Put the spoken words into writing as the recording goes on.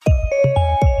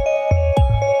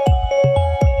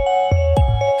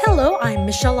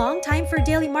Michelle Long, time for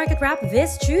Daily Market Wrap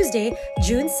this Tuesday,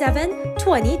 June 7,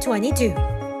 2022.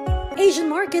 Asian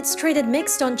markets traded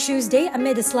mixed on Tuesday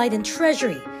amid a slide in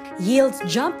Treasury. Yields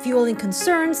jumped, fueling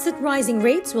concerns that rising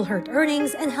rates will hurt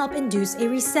earnings and help induce a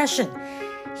recession.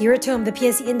 Here at home, the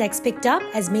PSE index picked up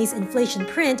as May's inflation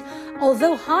print,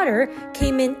 although hotter,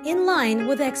 came in line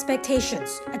with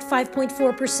expectations at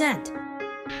 5.4%.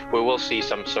 We will see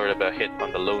some sort of a hit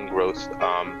on the loan growth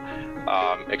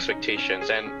expectations,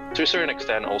 and to a certain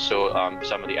extent also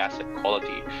some of the asset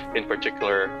quality, in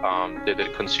particular the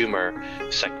consumer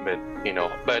segment,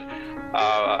 But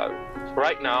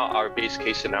right now, our base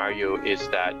case scenario is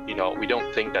that, we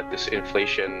don't think that this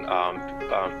inflation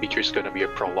feature is going to be a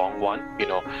prolonged one.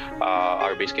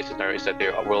 Our base case scenario is that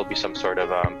there will be some sort of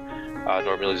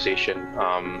normalization,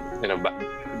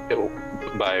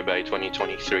 by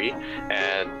 2023,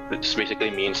 and this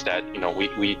basically means that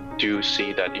we do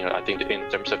see that I think in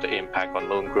terms of the impact on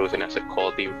loan growth and asset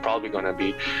quality, we're probably going to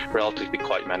be relatively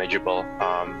quite manageable.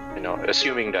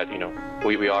 Assuming that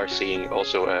we are seeing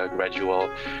also a gradual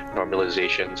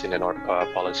normalizations in the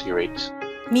policy rates.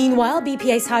 Meanwhile,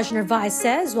 BPI's Haj Narvaez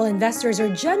says while investors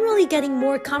are generally getting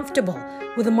more comfortable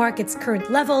with the market's current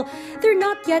level, they're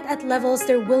not yet at levels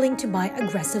they're willing to buy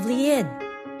aggressively in.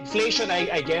 Inflation,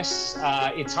 I guess,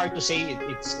 it's hard to say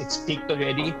it's peaked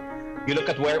already. You look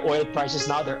at where oil prices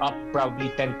now, they're up probably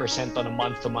 10% on a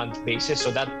month-to-month basis.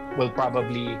 So that will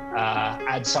probably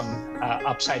add some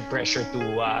upside pressure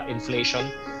to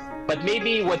inflation. But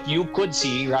maybe what you could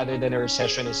see rather than a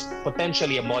recession is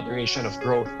potentially a moderation of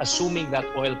growth, assuming that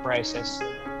oil prices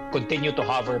continue to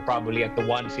hover probably at the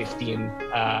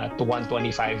 $115 to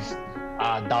 $125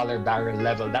 dollar barrel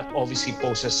level. That obviously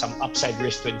poses some upside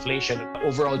risk to inflation.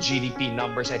 Overall GDP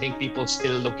numbers, I think people are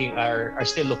still looking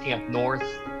at north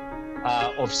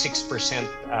of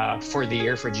 6% for the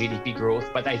year for GDP growth.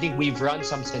 But I think we've run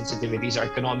some sensitivities, our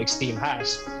economics team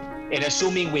has. And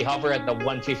assuming we hover at the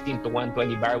 115 to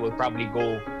 120 barrel, we'll probably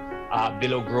go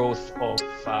below growth of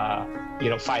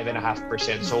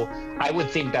 5.5%. So I would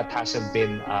think that hasn't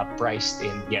been priced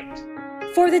in yet.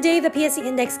 For the day, the PSE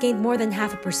index gained more than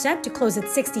 0.5% to close at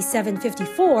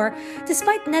 67.54,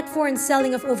 despite net foreign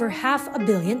selling of over $500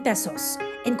 million pesos.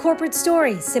 In corporate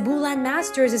stories, Cebu Land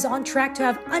Masters is on track to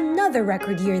have another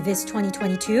record year this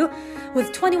 2022,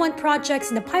 with 21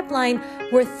 projects in the pipeline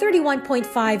worth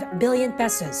 31.5 billion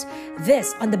pesos.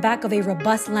 This on the back of a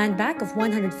robust land bank of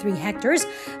 103 hectares,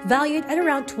 valued at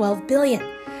around 12 billion.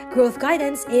 Growth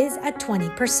guidance is at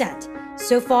 20%.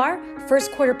 So far,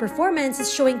 first quarter performance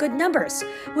is showing good numbers,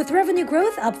 with revenue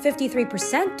growth up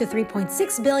 53% to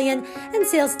 3.6 billion and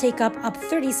sales take-up up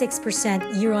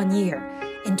 36% year-on-year.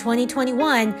 In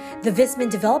 2021, the Vismin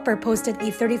developer posted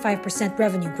a 35%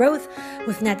 revenue growth,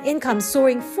 with net income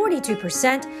soaring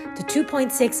 42% to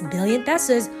 2.6 billion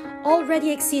pesos, already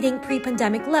exceeding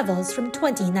pre-pandemic levels from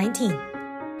 2019.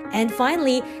 And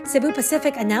finally, Cebu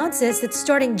Pacific announces that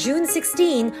starting June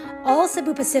 16, all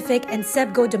Cebu Pacific and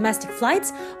CebGo domestic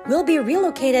flights will be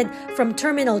relocated from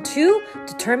Terminal 2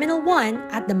 to Terminal 1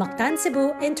 at the Mactan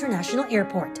Cebu International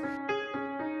Airport.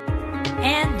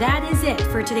 And that is it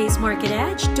for today's Market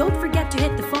Edge. Don't forget to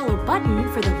hit the follow button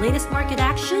for the latest market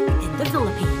action in the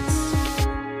Philippines.